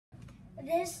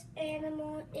This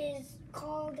animal is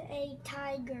called a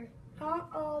tiger. Not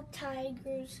all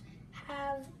tigers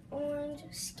have orange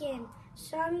skin.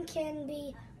 Some can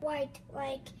be white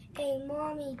like a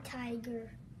mommy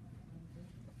tiger.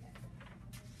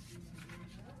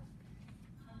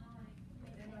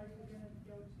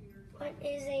 What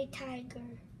is a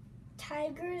tiger?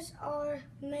 Tigers are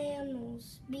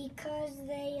mammals because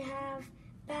they have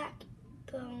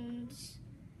backbones.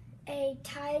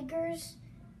 Tigers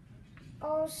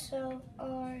also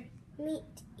are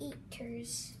meat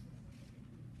eaters.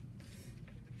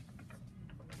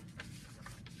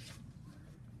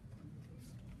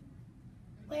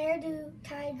 Where do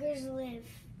tigers live?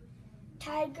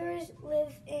 Tigers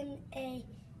live in a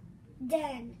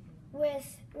den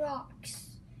with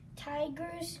rocks.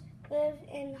 Tigers live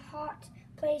in hot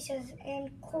places and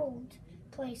cold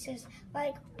places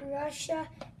like Russia,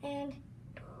 and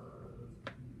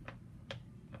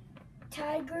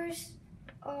tigers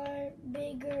are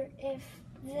bigger if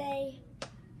they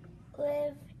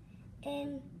live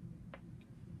in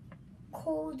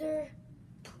colder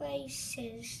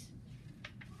places.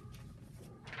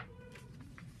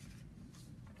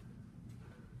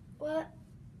 What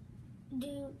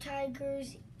do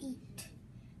tigers eat?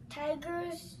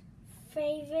 Tigers'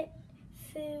 favorite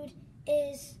food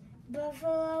is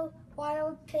buffalo,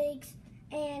 wild pigs,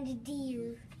 and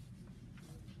deer.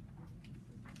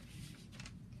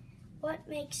 What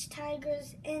makes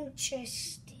tigers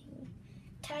interesting?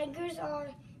 Tigers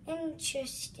are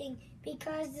interesting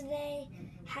because they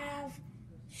have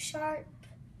sharp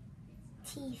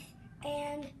teeth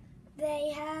and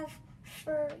they have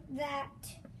fur that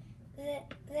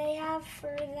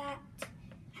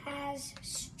has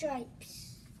stripes.